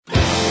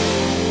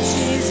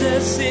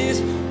Jesus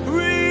is real.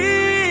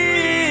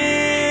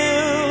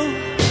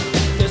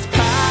 There's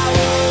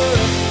power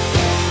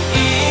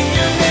in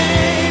your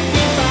name.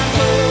 We find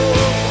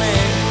hope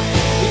when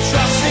we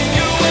trust in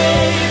your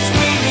ways.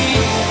 We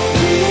believe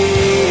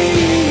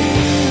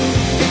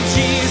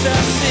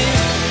Jesus is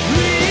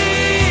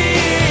real.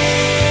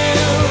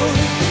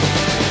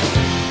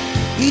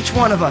 Each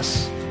one of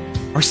us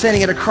are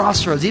standing at a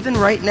crossroads, even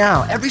right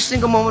now, every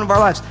single moment of our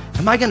lives.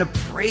 Am I going to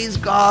praise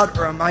God,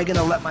 or am I going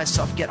to let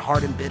myself get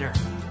hard and bitter?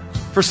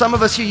 For some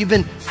of us here,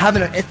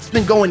 it's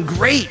been going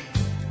great,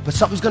 but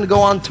something's going to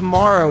go on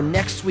tomorrow,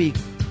 next week,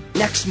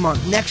 next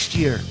month, next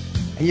year,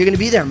 and you're going to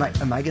be there.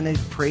 Am I going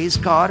to praise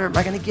God, or am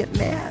I going to get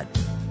mad,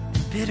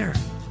 bitter?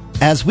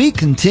 As we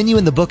continue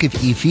in the book of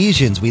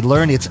Ephesians, we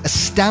learn it's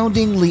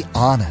astoundingly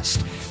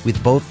honest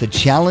with both the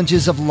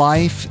challenges of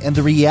life and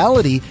the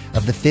reality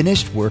of the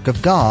finished work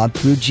of God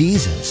through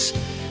Jesus.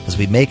 As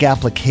we make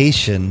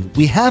application,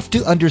 we have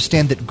to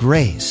understand that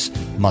grace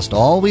must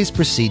always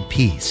precede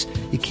peace.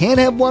 You can't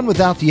have one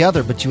without the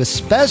other, but you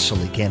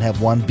especially can't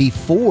have one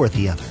before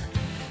the other.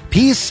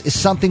 Peace is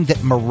something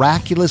that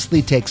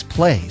miraculously takes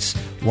place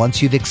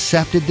once you've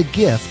accepted the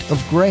gift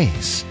of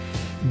grace.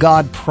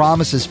 God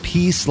promises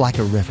peace like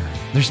a river.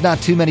 There's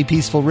not too many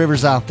peaceful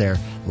rivers out there.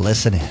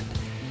 Listen in.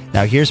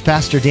 Now here's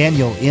Pastor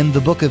Daniel in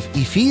the book of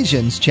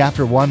Ephesians,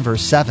 chapter 1,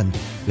 verse 7,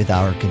 with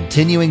our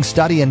continuing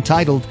study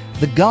entitled,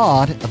 The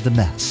God of the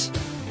Mess.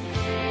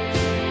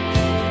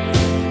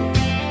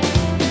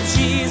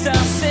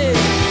 Jesus is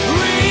real.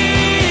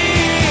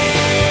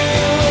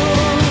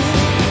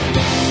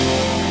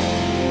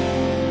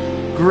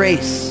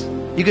 Grace.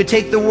 You could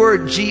take the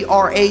word Grace,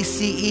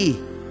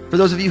 for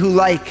those of you who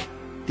like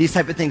these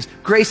type of things.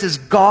 Grace is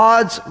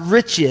God's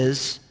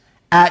riches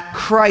at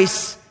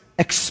Christ's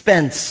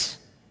expense.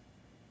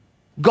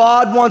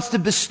 God wants to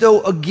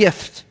bestow a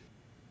gift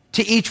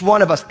to each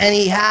one of us, and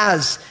he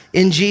has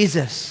in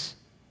Jesus.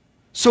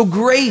 So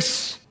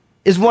grace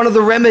is one of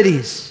the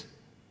remedies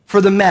for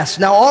the mess.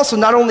 Now also,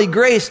 not only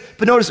grace,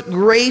 but notice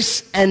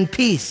grace and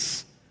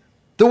peace.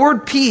 The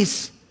word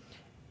peace,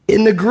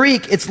 in the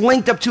Greek, it's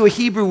linked up to a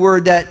Hebrew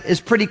word that is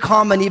pretty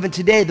common even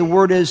today. The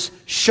word is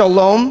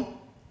shalom.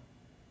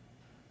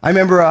 I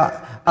remember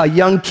a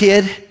young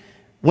kid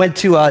went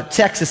to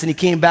Texas, and he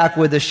came back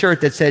with a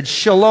shirt that said,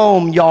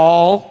 "Shalom,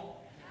 y'all."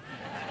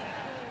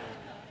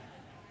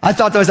 I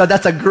thought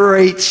that's a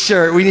great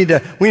shirt. We need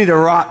to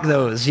rock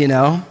those, you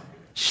know.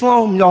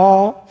 Shalom,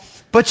 y'all.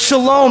 But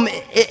shalom,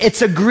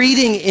 it's a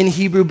greeting in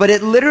Hebrew, but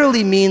it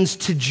literally means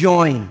to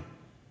join.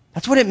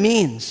 That's what it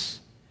means.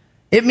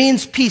 It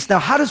means peace. Now,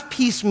 how does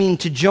peace mean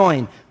to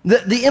join?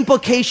 The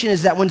implication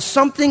is that when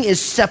something is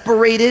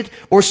separated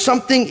or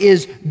something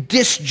is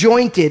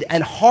disjointed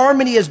and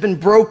harmony has been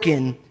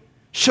broken,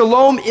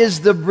 shalom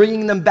is the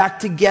bringing them back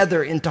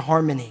together into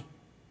harmony.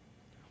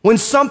 When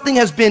something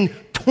has been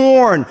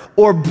torn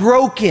or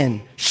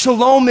broken,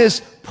 shalom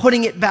is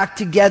putting it back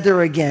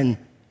together again,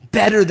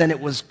 better than it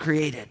was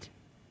created.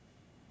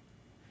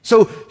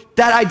 So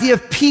that idea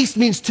of peace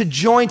means to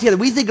join together.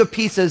 We think of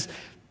peace as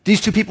these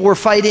two people were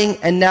fighting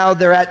and now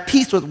they're at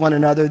peace with one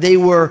another. They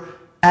were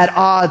at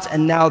odds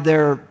and now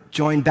they're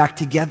joined back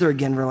together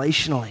again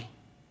relationally.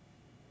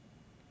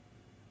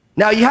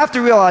 Now you have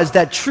to realize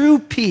that true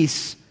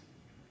peace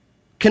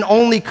can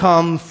only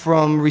come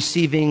from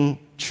receiving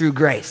true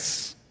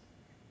grace.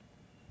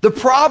 The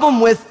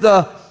problem with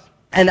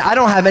and I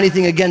don't have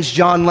anything against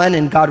John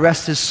Lennon, God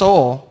rest his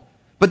soul,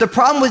 but the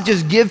problem with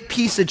just give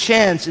peace a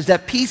chance is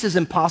that peace is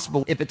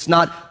impossible if it's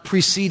not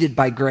preceded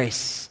by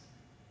grace.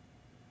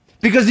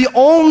 Because the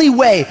only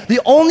way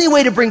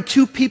to bring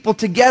two people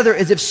together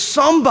is if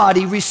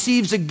somebody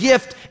receives a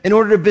gift in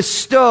order to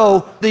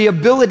bestow the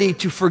ability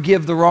to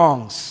forgive the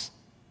wrongs.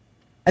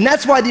 And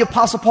that's why the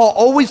Apostle Paul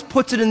always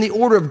puts it in the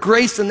order of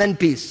grace and then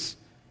peace.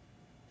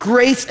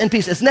 Grace and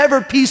peace. It's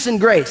never peace and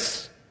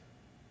grace.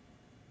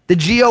 The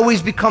G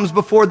always becomes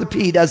before the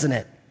P, doesn't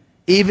it?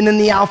 Even in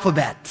the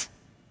alphabet.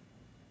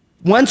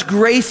 Once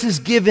grace is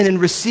given and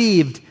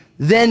received,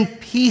 then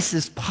peace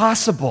is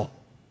possible.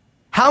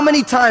 How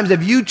many times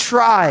have you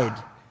tried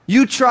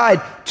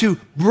to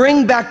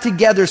bring back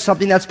together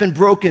something that's been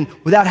broken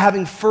without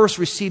having first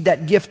received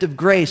that gift of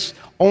grace,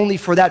 only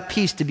for that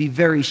peace to be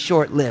very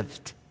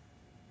short-lived?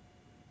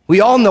 We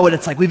all know what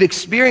it's like. We've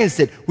experienced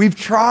it. We've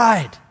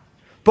tried.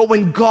 But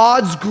when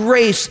God's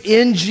grace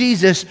in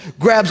Jesus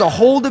grabs a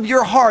hold of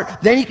your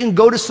heart, then you can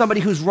go to somebody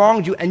who's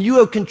wronged you and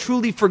you can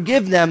truly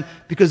forgive them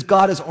because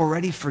God has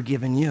already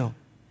forgiven you.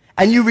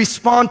 And you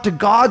respond to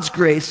God's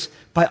grace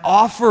by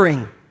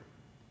offering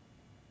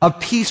a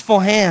peaceful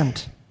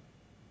hand.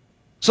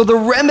 So the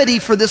remedy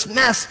for this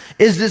mess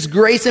is this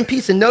grace and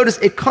peace. And notice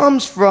it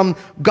comes from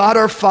God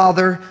our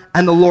Father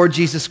and the Lord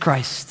Jesus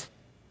Christ.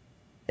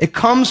 It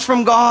comes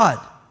from God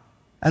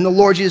and the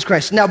Lord Jesus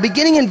Christ. Now,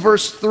 beginning in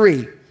verse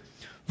 3,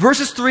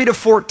 verses 3 to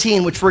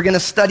 14, which we're going to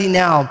study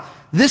now,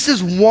 this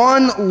is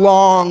one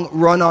long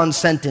run-on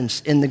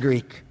sentence in the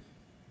Greek.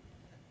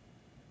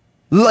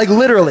 Like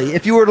literally,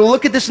 if you were to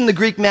look at this in the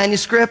Greek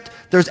manuscript,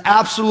 there's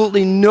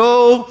absolutely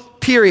no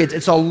periods.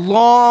 It's a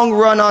long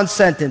run-on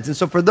sentence. And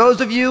so for those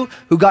of you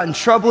who got in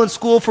trouble in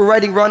school for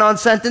writing run-on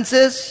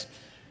sentences,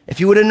 if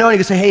you would have known, you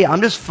could say, hey,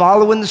 I'm just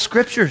following the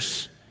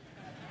scriptures.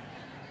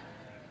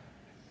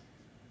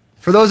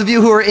 For those of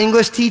you who are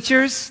English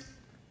teachers,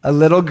 a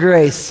little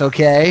grace,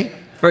 okay,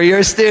 for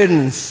your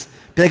students.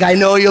 Be like, I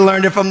know you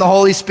learned it from the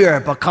Holy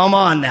Spirit, but come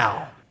on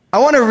now. I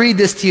want to read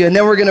this to you, and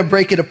then we're going to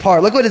break it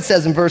apart. Look what it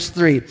says in verse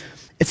 3.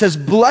 It says,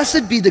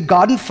 blessed be the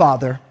God and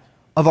Father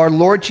of our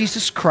Lord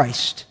Jesus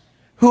Christ,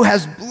 who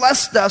has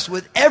blessed us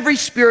with every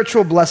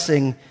spiritual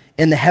blessing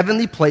in the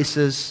heavenly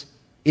places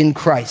in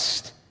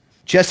Christ,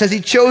 just as he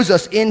chose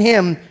us in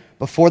him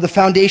before the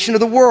foundation of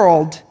the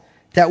world,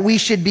 that we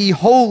should be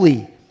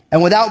holy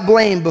and without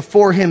blame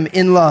before him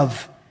in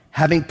love,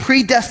 having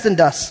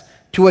predestined us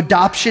to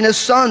adoption as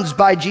sons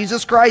by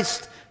Jesus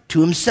Christ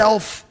to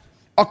himself,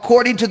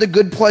 according to the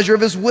good pleasure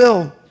of his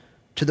will,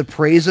 to the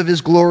praise of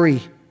his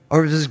glory,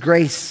 or of his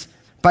grace,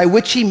 by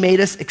which he made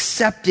us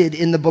accepted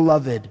in the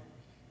beloved.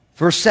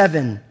 Verse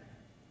 7,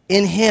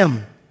 in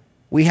him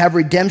we have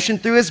redemption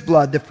through his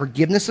blood, the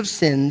forgiveness of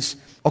sins,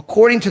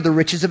 according to the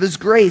riches of his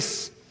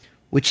grace,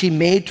 which he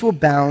made to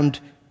abound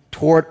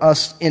toward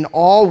us in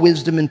all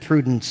wisdom and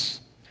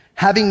prudence,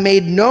 having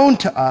made known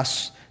to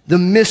us the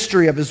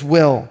mystery of his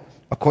will,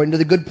 according to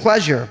the good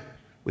pleasure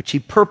which he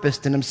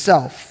purposed in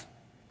himself,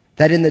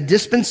 that in the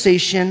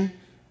dispensation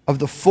of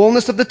the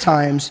fullness of the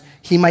times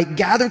he might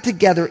gather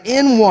together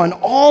in one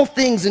all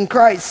things in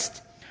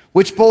Christ,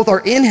 which both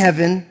are in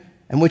heaven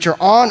and which are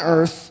on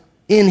earth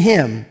in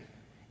him.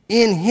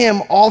 In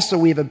him also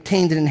we have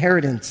obtained an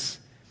inheritance,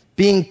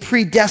 being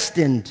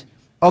predestined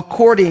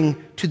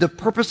according to the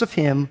purpose of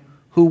him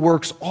who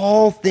works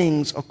all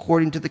things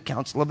according to the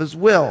counsel of his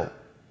will,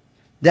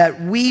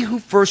 that we who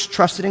first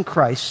trusted in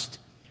Christ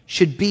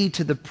should be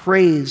to the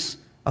praise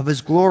of his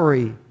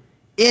glory.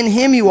 In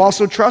him you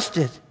also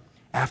trusted,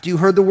 after you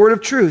heard the word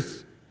of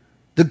truth,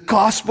 the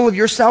gospel of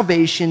your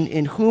salvation,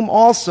 in whom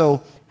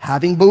also,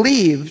 having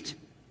believed,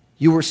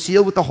 you were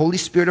sealed with the Holy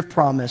Spirit of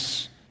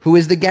promise, who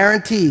is the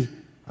guarantee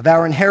of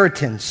our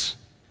inheritance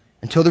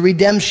until the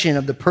redemption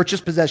of the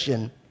purchased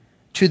possession,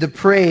 to the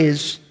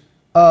praise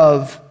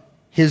of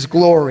his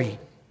glory.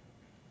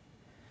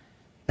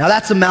 Now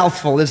that's a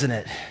mouthful, isn't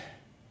it?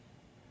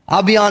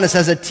 I'll be honest,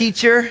 as a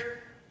teacher,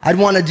 I'd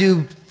want to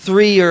do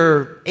 3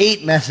 or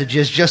 8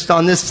 messages just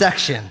on this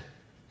section.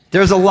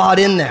 There's a lot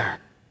in there.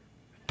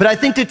 But I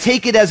think to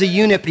take it as a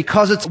unit,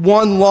 because it's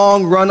one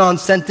long run-on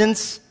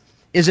sentence,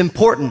 is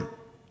important.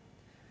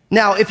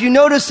 Now, if you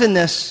notice in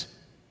this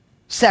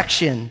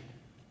section,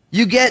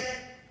 you get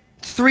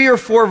 3 or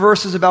 4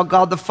 verses about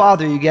God the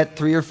Father, you get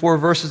 3 or 4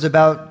 verses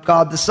about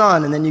God the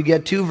Son, and then you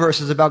get 2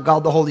 verses about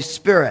God the Holy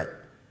Spirit.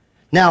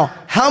 Now,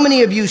 how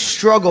many of you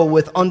struggle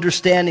with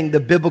understanding the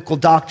biblical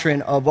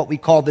doctrine of what we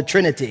call the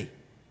Trinity?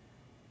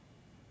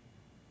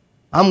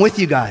 I'm with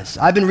you guys.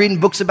 I've been reading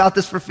books about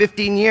this for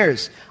 15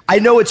 years. I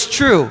know it's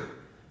true,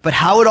 but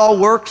how it all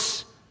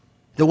works,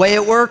 the way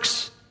it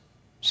works,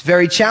 it's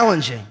very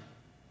challenging.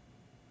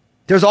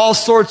 There's all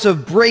sorts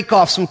of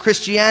break-offs from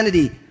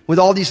Christianity with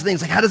all these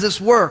things. Like, how does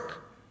this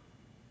work?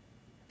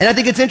 And I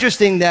think it's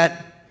interesting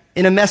that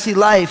in a messy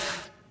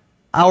life,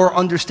 our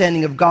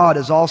understanding of God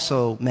is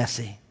also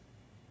messy.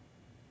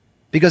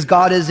 Because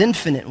God is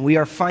infinite and we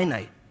are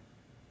finite.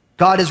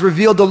 God has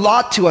revealed a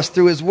lot to us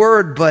through his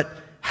word, but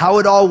how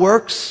it all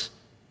works,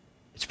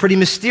 it's pretty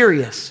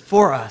mysterious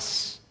for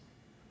us.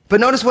 But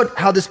notice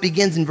how this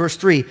begins in verse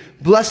 3.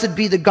 Blessed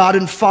be the God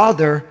and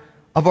Father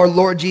of our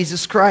Lord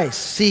Jesus Christ.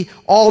 See,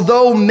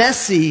 although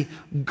messy,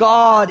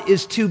 God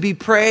is to be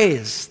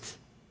praised.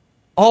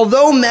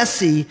 Although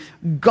messy,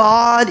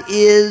 God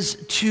is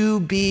to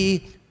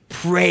be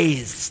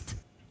praised.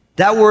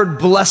 That word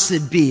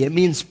blessed be, it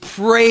means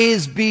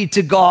praise be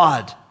to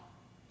God.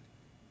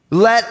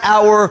 Let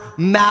our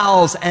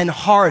mouths and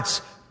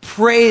hearts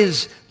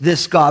praise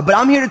this God. But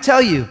I'm here to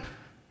tell you,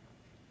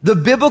 the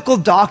biblical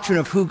doctrine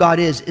of who God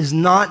is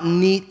not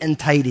neat and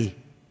tidy.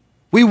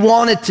 We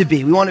want it to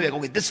be. We want to be,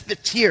 okay, this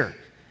fits here.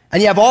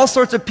 And you have all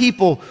sorts of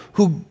people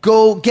who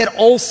go get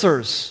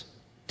ulcers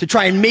to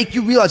try and make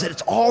you realize that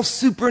it's all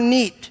super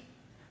neat.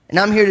 And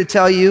I'm here to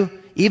tell you,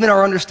 even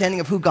our understanding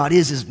of who God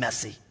is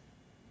messy.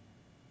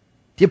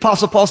 The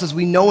Apostle Paul says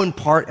we know in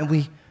part and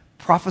we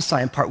prophesy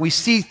in part. We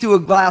see through a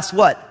glass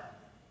what?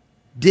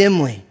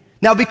 Dimly.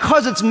 Now,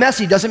 because it's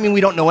messy doesn't mean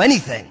we don't know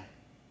anything.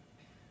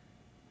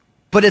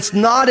 But it's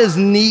not as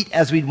neat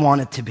as we'd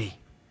want it to be.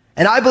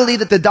 And I believe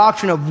that the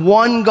doctrine of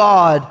one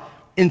God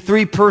in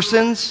 3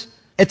 persons,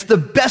 it's the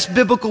best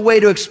biblical way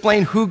to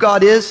explain who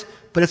God is,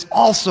 but it's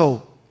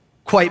also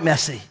quite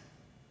messy.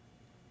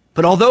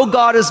 But although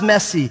God is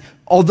messy,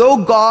 although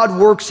God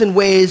works in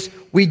ways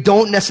we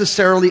don't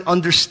necessarily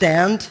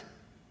understand,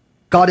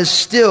 God is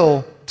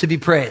still to be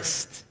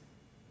praised.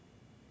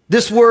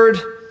 This word,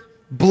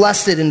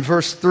 blessed, in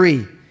verse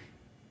 3,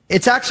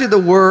 it's actually the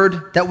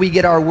word that we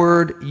get our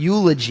word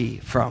eulogy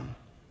from.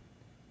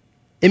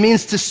 It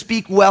means to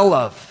speak well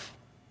of.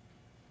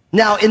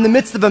 Now, in the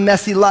midst of a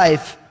messy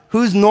life,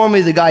 who's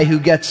normally the guy who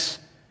gets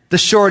the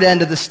short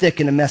end of the stick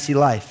in a messy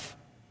life?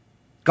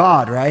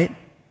 God, right?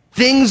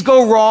 Things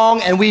go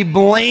wrong and we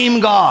blame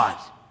God,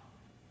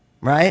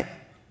 right?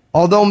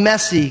 Although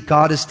messy,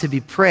 God is to be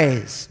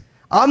praised.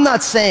 I'm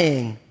not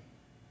saying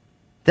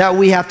that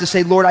we have to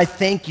say, Lord, I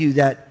thank you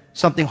that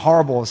something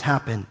horrible has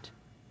happened.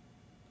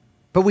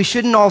 But we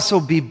shouldn't also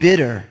be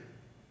bitter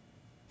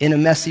in a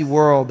messy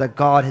world that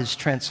God is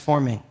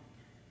transforming.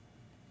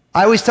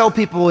 I always tell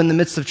people in the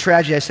midst of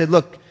tragedy, I said,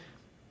 look,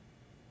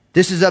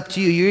 this is up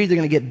to you. You're either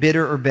going to get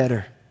bitter or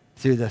better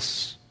through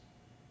this.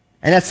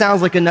 And that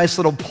sounds like a nice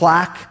little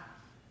plaque,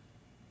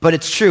 but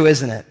it's true,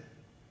 isn't it?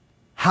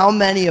 How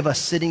many of us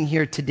sitting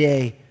here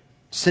today,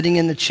 sitting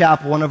in the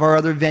chapel, one of our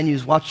other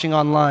venues, watching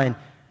online,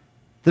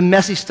 the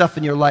messy stuff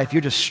in your life,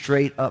 you're just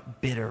straight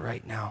up bitter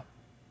right now.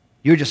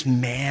 You're just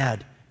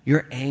mad.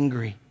 You're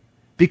angry.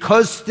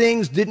 Because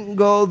things didn't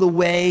go the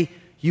way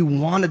you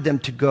wanted them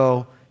to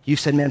go, you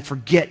said, man,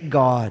 forget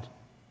God.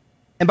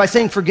 And by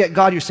saying forget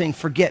God, you're saying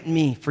forget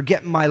me,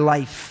 forget my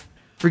life,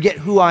 forget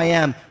who I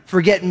am,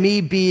 forget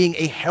me being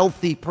a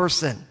healthy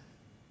person.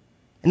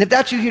 And if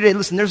that's you here today,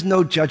 listen, there's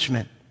no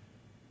judgment.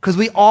 Because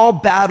we all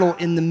battle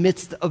in the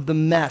midst of the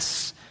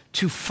mess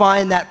to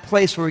find that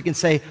place where we can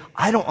say,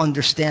 I don't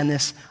understand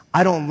this,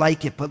 I don't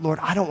like it, but Lord,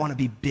 I don't want to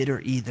be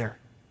bitter either.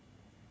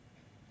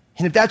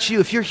 And if that's you,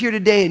 if you're here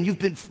today and you've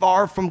been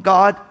far from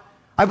God,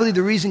 I believe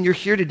the reason you're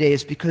here today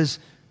is because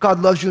God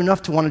loves you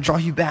enough to want to draw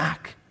you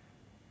back.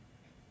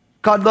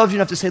 God loves you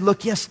enough to say,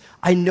 look, yes,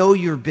 I know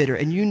you're bitter,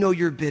 and you know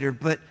you're bitter,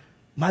 but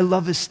my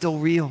love is still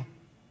real,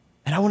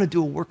 and I want to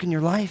do a work in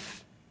your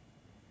life.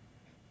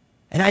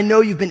 And I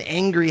know you've been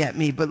angry at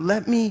me, but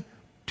let me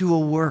do a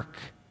work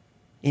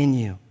in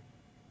you.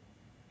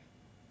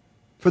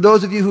 For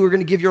those of you who are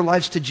going to give your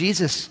lives to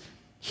Jesus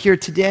here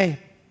today,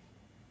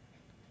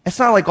 it's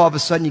not like all of a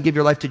sudden you give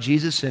your life to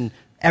Jesus and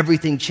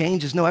everything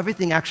changes. No,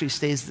 everything actually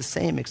stays the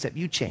same except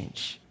you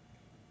change.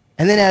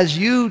 And then as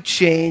you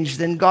change,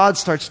 then God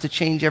starts to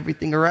change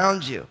everything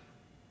around you.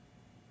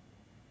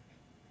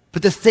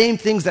 But the same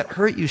things that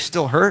hurt you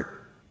still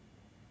hurt.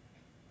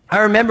 I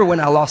remember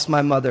when I lost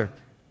my mother.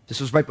 This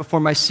was right before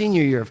my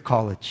senior year of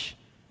college.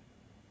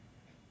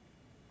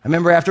 I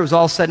remember after it was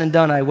all said and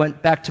done, I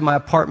went back to my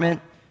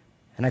apartment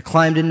and I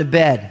climbed into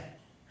bed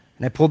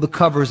and I pulled the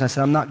covers and I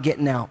said, I'm not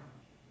getting out.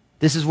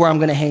 This is where I'm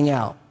going to hang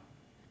out.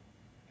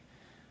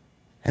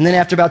 And then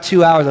after about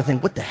 2 hours, I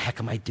think, what the heck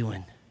am I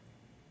doing?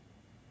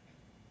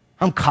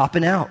 I'm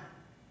copping out.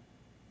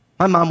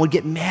 My mom would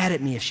get mad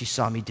at me if she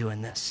saw me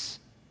doing this.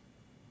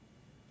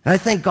 And I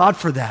thank God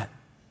for that.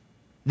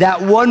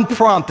 That one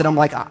prompt that I'm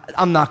like,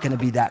 I'm not going to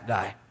be that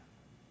guy.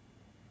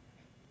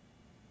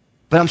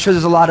 But I'm sure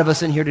there's a lot of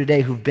us in here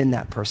today who've been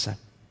that person.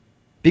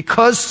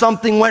 Because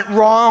something went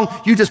wrong,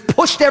 you just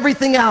pushed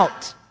everything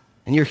out.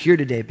 And you're here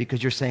today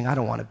because you're saying, I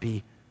don't want to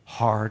be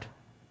hard.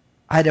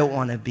 I don't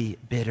want to be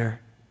bitter.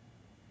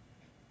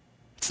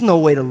 It's no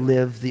way to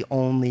live the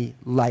only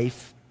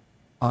life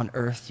on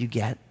earth you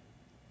get.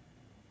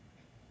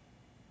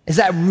 Is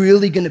that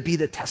really going to be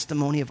the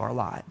testimony of our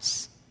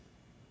lives?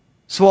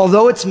 So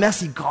although it's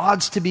messy,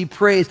 God's to be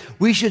praised.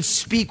 We should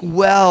speak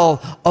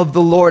well of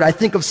the Lord. I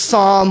think of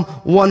Psalm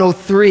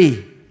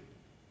 103.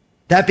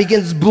 That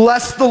begins,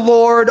 bless the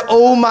Lord,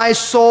 O my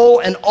soul,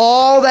 and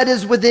all that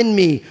is within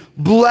me.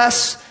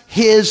 Bless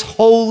his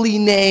holy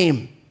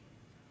name.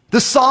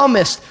 The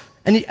psalmist,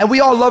 and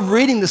we all love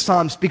reading the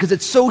Psalms because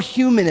it's so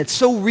human, it's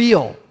so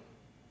real.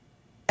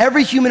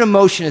 Every human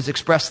emotion is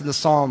expressed in the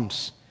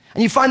Psalms.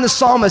 And you find the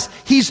psalmist,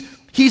 he's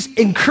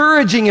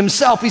encouraging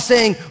himself. He's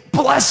saying,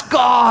 bless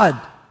God,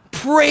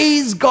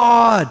 praise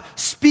God,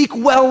 speak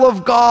well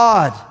of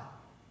God.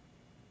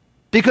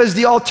 Because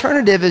the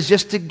alternative is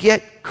just to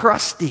get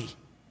crusty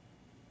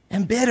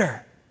and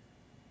bitter.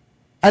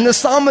 And the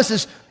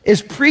psalmist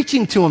is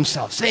preaching to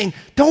himself, saying,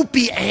 don't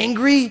be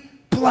angry,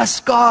 bless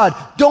God.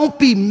 Don't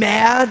be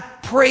mad,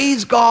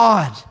 praise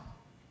God.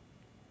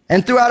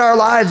 And throughout our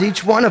lives,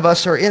 each one of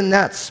us are in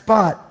that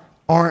spot,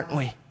 aren't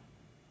we?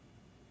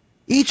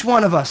 Each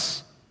one of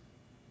us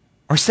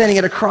are standing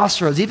at a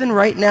crossroads, even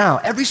right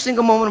now, every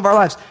single moment of our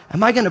lives.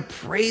 Am I going to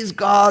praise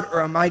God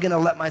or am I going to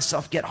let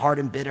myself get hard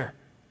and bitter?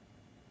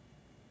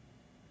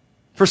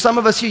 For some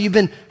of us here, you've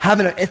been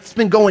it's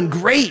been going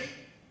great,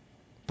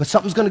 but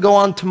something's going to go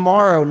on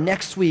tomorrow,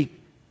 next week,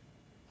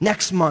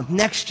 next month,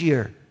 next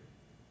year.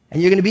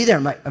 And you're going to be there.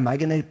 Am I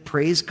going to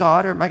praise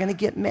God or am I going to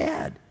get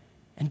mad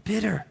and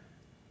bitter?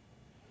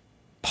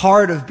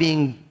 Part of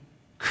being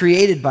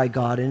created by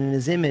God and in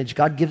his image,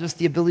 God gives us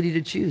the ability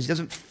to choose. He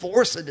doesn't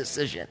force a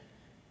decision.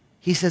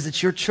 He says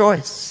it's your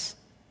choice.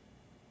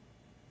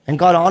 And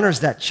God honors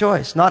that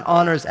choice. Not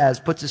honors as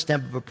puts a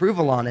stamp of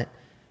approval on it,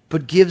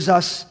 but gives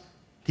us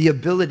the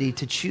ability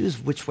to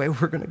choose which way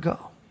we're going to go.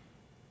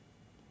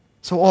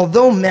 So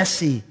although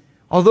messy,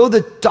 although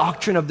the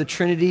doctrine of the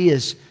Trinity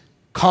is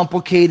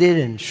complicated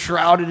and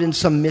shrouded in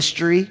some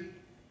mystery,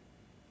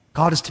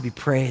 God is to be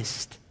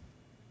praised.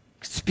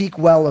 Speak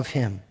well of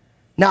him.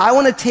 Now I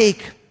want to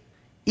take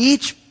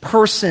each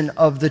person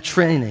of the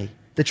Trinity,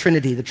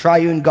 the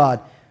triune God.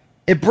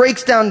 It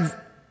breaks down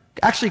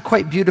actually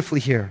quite beautifully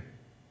here.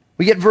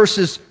 We get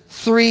verses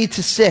 3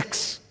 to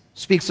 6.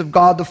 speaks of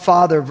God the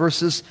Father.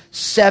 Verses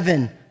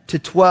 7 to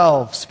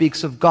 12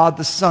 speaks of God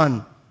the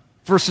Son.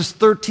 Verses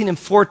 13 and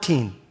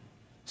 14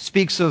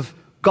 speaks of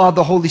God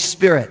the Holy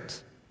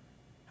Spirit.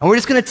 And we're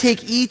just going to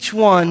take each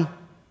one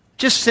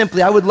just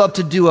simply. I would love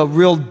to do a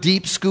real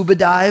deep scuba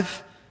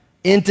dive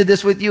into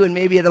this with you, and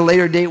maybe at a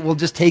later date we'll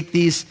just take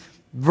these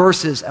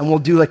verses and we'll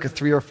do like a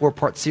 3 or 4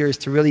 part series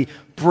to really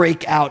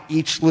break out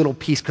each little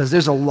piece, because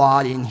there's a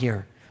lot in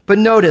here. But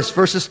notice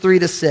verses 3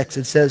 to 6,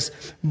 it says,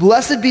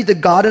 "Blessed be the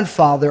God and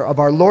Father of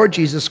our Lord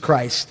Jesus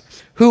Christ,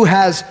 who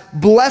has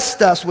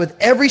blessed us with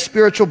every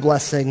spiritual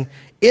blessing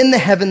in the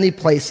heavenly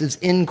places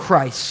in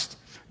Christ,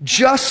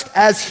 just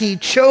as he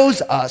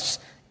chose us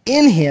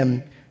in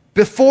him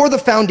before the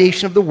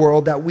foundation of the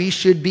world, that we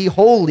should be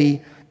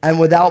holy and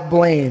without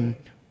blame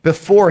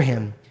before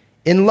him.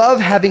 In love,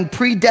 having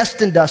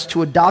predestined us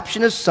to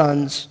adoption as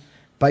sons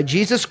by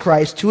Jesus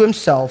Christ to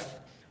himself,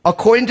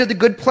 according to the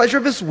good pleasure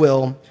of his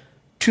will,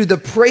 to the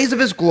praise of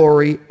his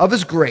glory, of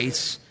his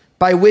grace,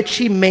 by which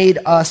he made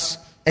us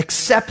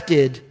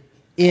accepted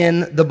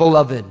in the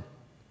beloved."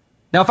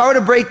 Now, if I were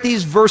to break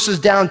these verses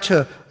down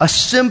to a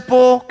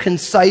simple,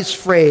 concise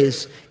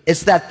phrase,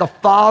 it's that the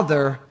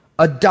Father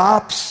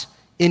adopts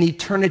in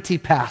eternity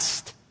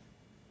past.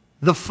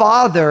 The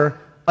Father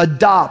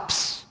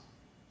adopts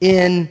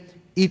in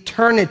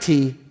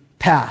eternity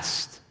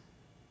past.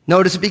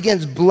 Notice it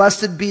begins,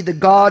 "Blessed be the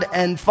God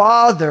and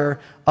Father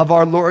of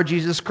our Lord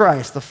Jesus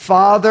Christ." The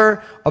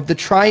Father of the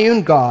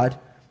triune God.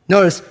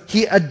 Notice,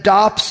 he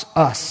adopts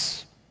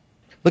us.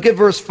 Look at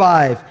verse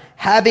 5.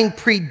 "Having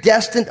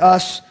predestined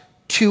us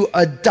to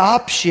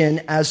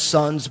adoption as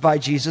sons by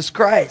Jesus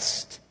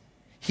Christ."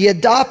 He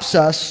adopts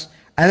us,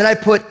 and then I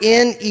put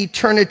in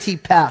eternity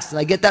past. And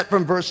I get that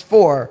from verse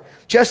 4.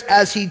 "Just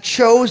as he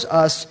chose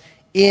us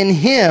in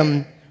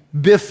him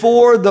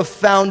before the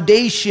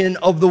foundation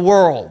of the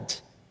world."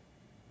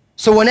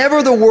 So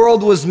whenever the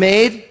world was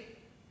made,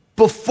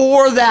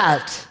 before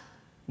that,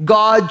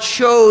 God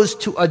chose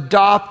to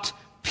adopt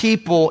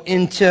people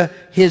into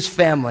his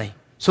family.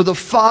 So the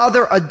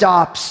Father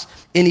adopts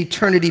in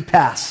eternity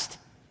past.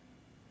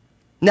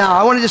 Now,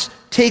 I want to just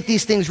take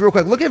these things real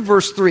quick. Look at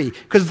verse 3,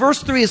 because verse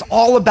 3 is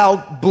all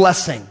about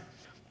blessing.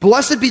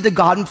 "Blessed be the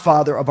God and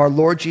Father of our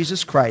Lord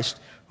Jesus Christ,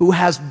 who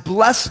has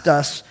blessed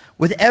us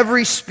with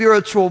every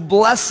spiritual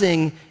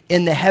blessing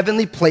in the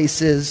heavenly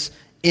places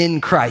in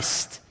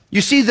Christ."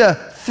 You see the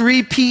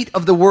three-peat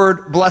of the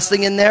word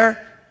blessing in there?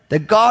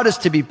 That God is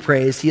to be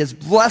praised. He has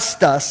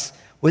blessed us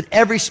with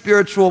every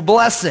spiritual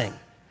blessing.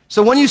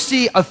 So when you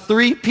see a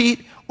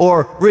three-peat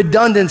or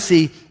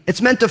redundancy,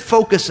 it's meant to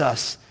focus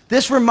us.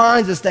 This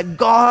reminds us that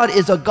God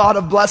is a God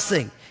of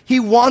blessing. He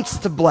wants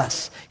to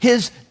bless.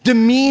 His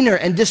demeanor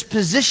and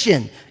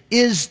disposition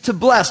is to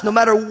bless. No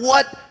matter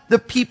what the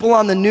people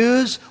on the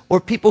news or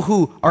people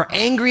who are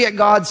angry at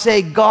God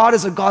say, God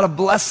is a God of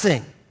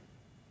blessing.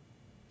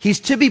 He's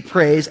to be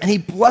praised, and he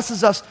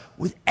blesses us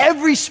with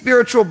every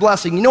spiritual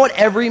blessing. You know what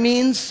every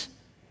means?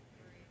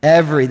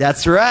 Every,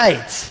 that's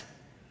right.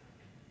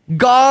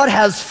 God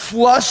has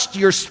flushed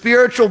your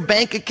spiritual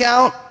bank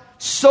account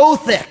so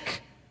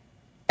thick.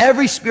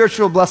 Every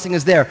spiritual blessing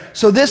is there.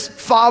 So this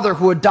Father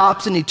who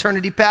adopts in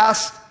eternity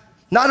past,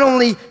 not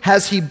only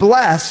has he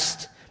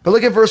blessed, but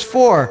look at verse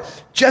 4.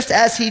 "Just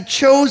as he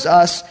chose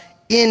us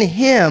in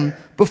him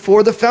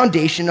before the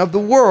foundation of the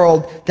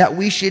world, that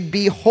we should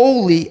be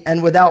holy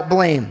and without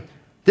blame."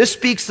 This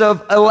speaks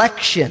of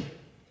election.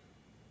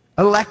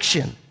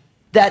 Election.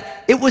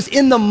 That it was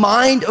in the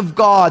mind of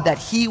God that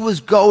he was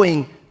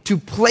going to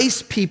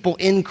place people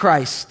in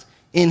Christ,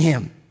 in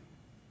him.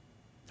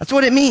 That's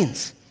what it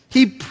means.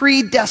 He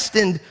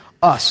predestined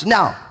us.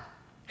 Now,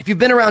 if you've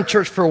been around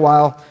church for a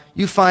while,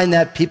 you find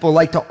that people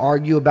like to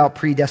argue about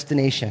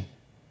predestination.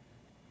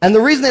 And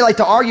the reason they like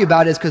to argue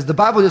about it is because the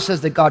Bible just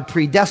says that God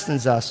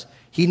predestines us.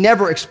 He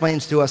never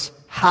explains to us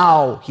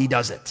how he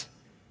does it.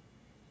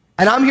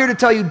 And I'm here to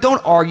tell you,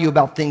 don't argue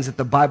about things that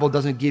the Bible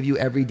doesn't give you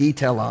every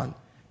detail on.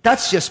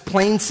 That's just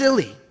plain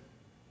silly.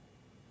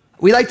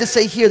 We like to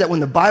say here that when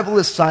the Bible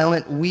is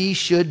silent, we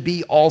should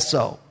be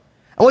also.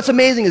 And what's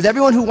amazing is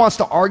everyone who wants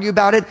to argue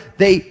about it,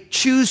 they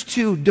choose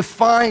to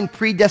define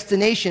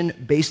predestination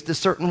based a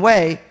certain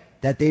way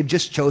that they've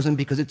just chosen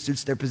because it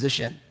suits their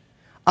position.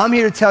 I'm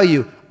here to tell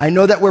you, I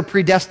know that we're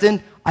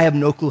predestined. I have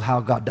no clue how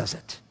God does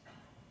it.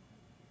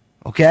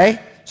 Okay?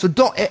 So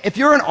don't, if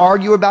you're an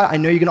arguer about it, I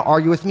know you're going to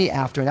argue with me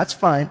after, and that's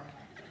fine.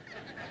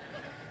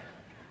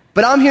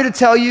 But I'm here to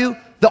tell you,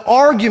 the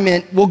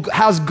argument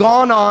has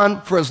gone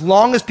on for as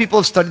long as people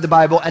have studied the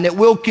Bible, and it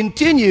will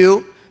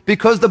continue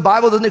because the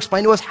Bible doesn't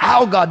explain to us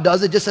how God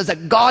does it. It just says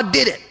that God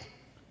did it.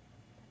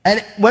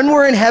 And when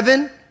we're in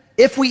heaven,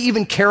 if we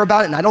even care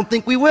about it, and I don't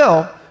think we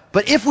will,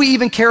 but if we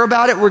even care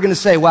about it, we're going to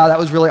say, wow, that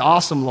was really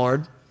awesome,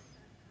 Lord.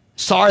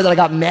 Sorry that I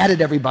got mad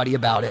at everybody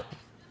about it.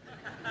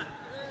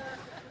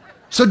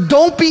 So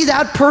don't be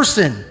that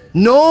person.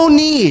 No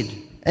need.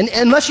 And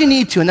unless you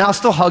need to, and I'll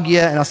still hug you,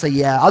 and I'll say,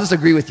 yeah, I'll just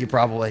agree with you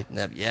probably.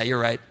 Yeah, you're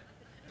right.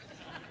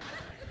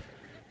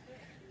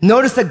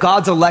 Notice that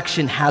God's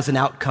election has an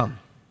outcome.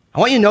 I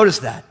want you to notice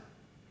that.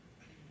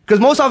 Because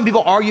most often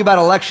people argue about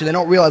election. They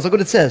don't realize, look what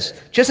it says.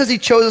 Just as he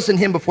chose us in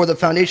him before the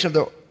foundation of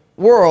the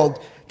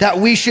world, that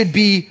we should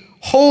be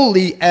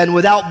holy and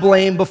without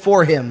blame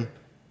before him.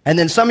 And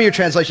then some of your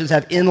translations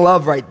have in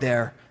love right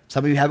there.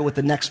 Some of you have it with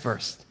the next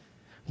verse.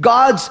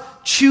 God's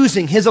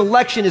choosing, his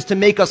election is to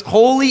make us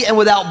holy and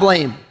without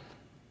blame,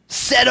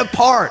 set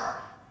apart,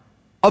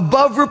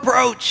 above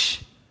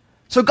reproach.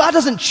 So God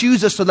doesn't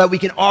choose us so that we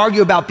can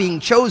argue about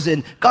being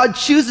chosen. God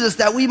chooses us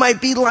that we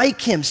might be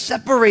like him,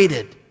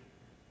 separated,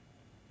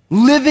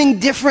 living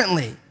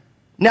differently.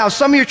 Now,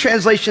 some of your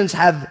translations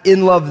have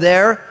in love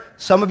there.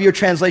 Some of your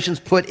translations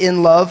put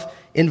in love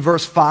in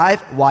verse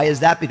 5. Why is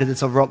that? Because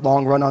it's a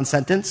long run-on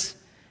sentence.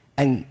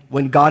 And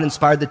when God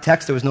inspired the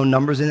text, there was no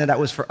numbers in there.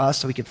 That was for us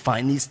so we could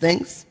find these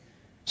things.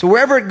 So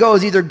wherever it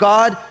goes, either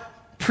God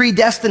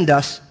predestined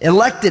us,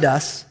 elected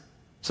us,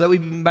 so that we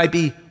might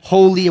be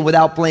holy and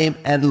without blame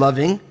and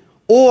loving.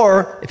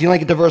 Or, if you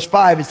link it to verse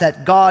 5, it's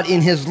that God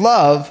in his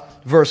love,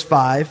 verse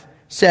 5,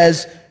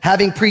 says,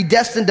 having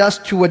predestined us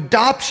to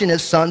adoption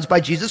as sons by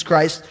Jesus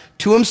Christ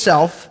to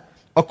himself,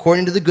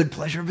 according to the good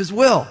pleasure of his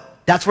will.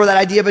 That's where that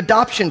idea of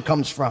adoption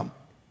comes from.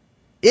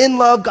 In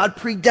love, God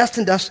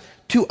predestined us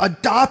to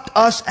adopt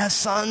us as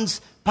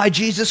sons by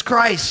Jesus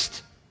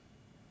Christ.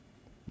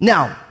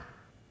 Now,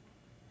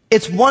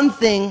 it's one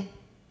thing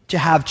to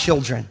have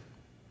children,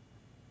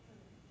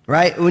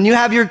 right? When you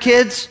have your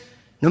kids,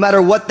 no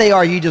matter what they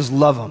are, you just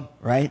love them,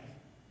 right?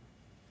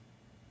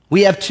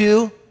 We have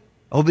two,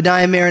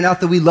 Obadiah and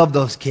Maranatha. We love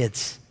those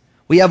kids.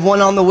 We have one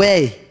on the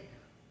way.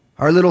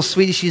 Our little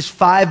sweetie, she's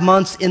 5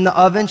 months in the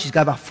oven. She's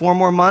got about 4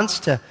 more months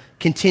to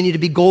continue to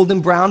be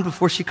golden brown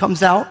before she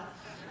comes out.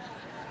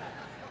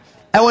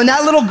 And when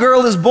that little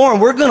girl is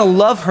born, we're going to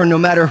love her no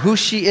matter who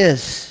she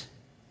is.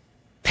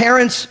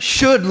 Parents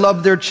should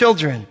love their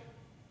children.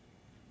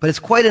 But it's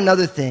quite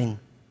another thing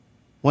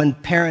when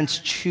parents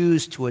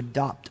choose to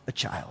adopt a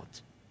child.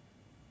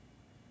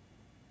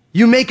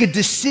 You make a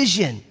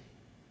decision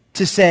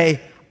to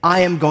say,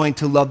 I am going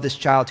to love this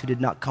child who did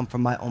not come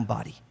from my own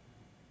body.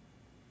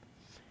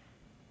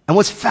 And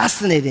what's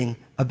fascinating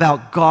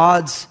about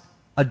God's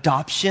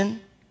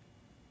adoption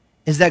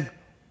is that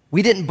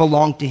we didn't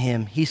belong to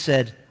him. He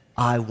said,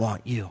 I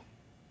want you.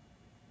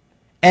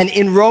 And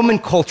in Roman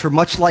culture,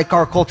 much like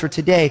our culture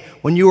today,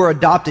 when you were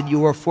adopted, you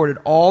were afforded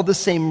all the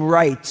same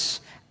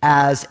rights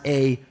as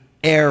an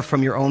heir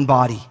from your own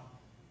body.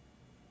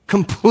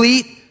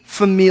 Complete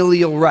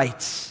familial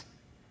rights.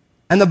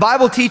 And the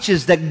Bible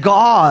teaches that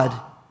God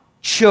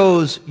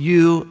chose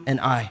you and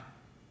I.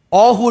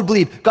 All who would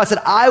believe. God said,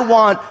 I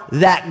want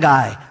that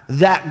guy,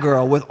 that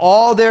girl, with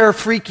all their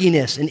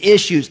freakiness and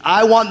issues.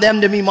 I want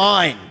them to be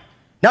mine.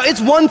 Now, it's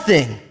one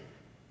thing.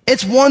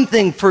 It's one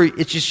thing for,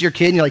 it's just your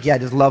kid, and you're like, yeah, I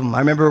just love them. I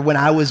remember when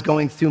I was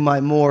going through my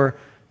more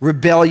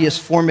rebellious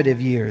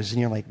formative years, and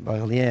you're like,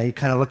 well, yeah, you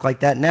kind of look like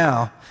that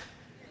now.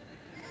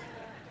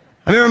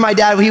 I remember my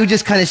dad, he would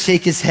just kind of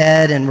shake his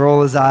head and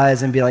roll his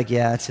eyes and be like,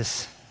 yeah,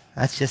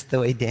 that's just the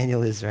way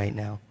Daniel is right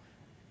now,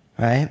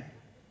 right?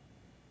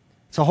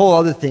 It's a whole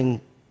other thing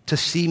to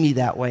see me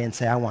that way and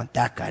say, I want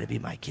that guy to be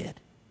my kid.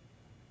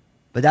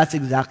 But that's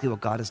exactly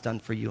what God has done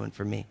for you and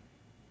for me.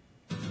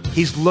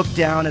 He's looked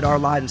down at our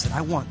lives and said,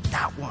 I want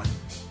that one.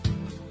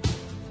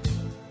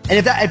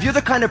 And if you're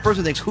the kind of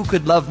person who thinks, who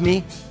could love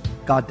me?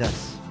 God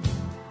does.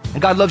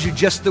 And God loves you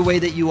just the way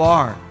that you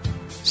are.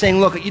 Saying,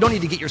 look, you don't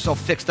need to get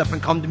yourself fixed up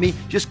and come to me.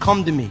 Just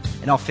come to me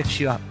and I'll fix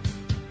you up.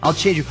 I'll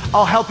change you.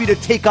 I'll help you to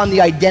take on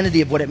the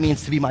identity of what it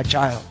means to be my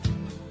child.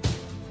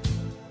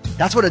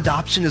 That's what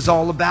adoption is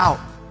all about.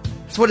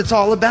 That's what it's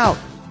all about.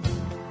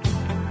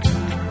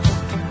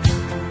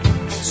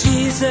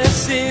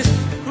 Jesus is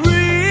real.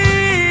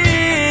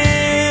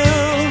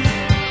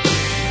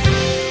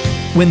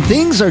 When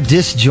things are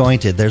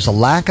disjointed, there's a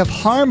lack of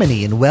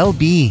harmony and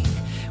well-being.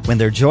 When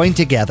they're joined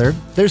together,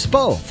 there's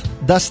both.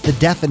 Thus, the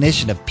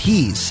definition of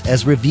peace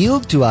as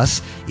revealed to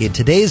us in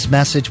today's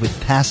message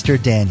with Pastor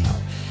Daniel.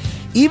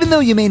 Even though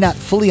you may not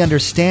fully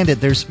understand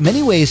it, there's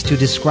many ways to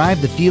describe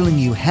the feeling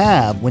you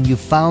have when you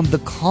found the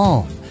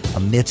calm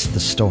amidst the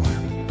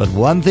storm. But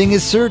one thing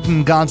is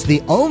certain, God's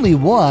the only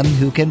one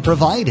who can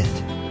provide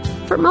it.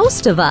 For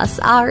most of us,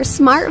 our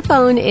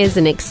smartphone is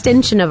an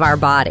extension of our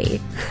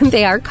body.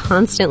 They are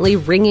constantly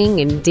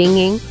ringing and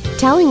dinging,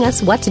 telling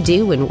us what to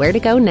do and where to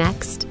go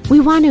next. We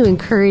want to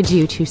encourage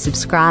you to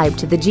subscribe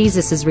to the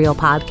Jesus is Real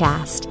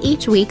podcast.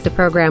 Each week, the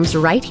programs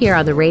right here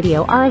on the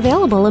radio are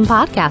available in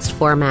podcast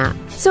format.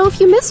 So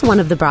if you miss one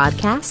of the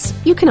broadcasts,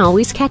 you can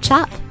always catch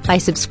up by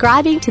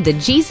subscribing to the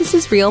Jesus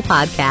is Real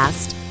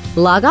podcast.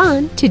 Log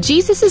on to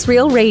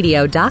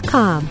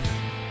JesusIsRealRadio.com.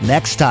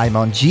 Next time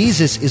on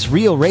Jesus is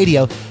Real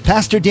Radio,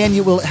 Pastor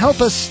Daniel will help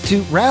us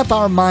to wrap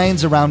our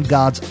minds around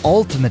God's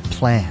ultimate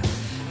plan.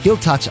 He'll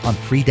touch on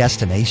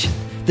predestination,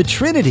 the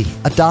Trinity,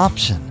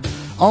 adoption,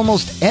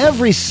 almost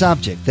every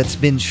subject that's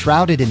been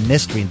shrouded in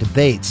mystery and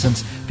debate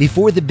since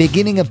before the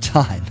beginning of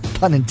time,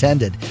 pun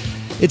intended.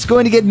 It's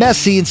going to get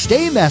messy and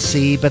stay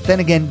messy, but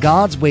then again,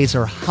 God's ways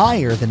are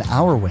higher than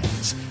our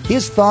ways.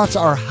 His thoughts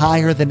are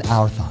higher than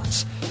our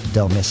thoughts.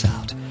 Don't miss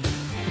out.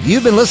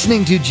 You've been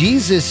listening to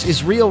Jesus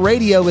is Real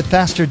Radio with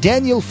Pastor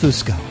Daniel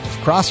Fusco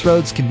of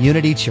Crossroads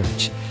Community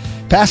Church.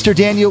 Pastor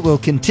Daniel will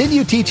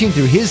continue teaching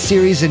through his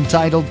series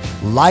entitled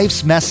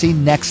Life's Messy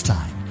next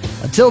time.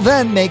 Until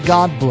then, may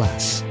God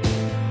bless.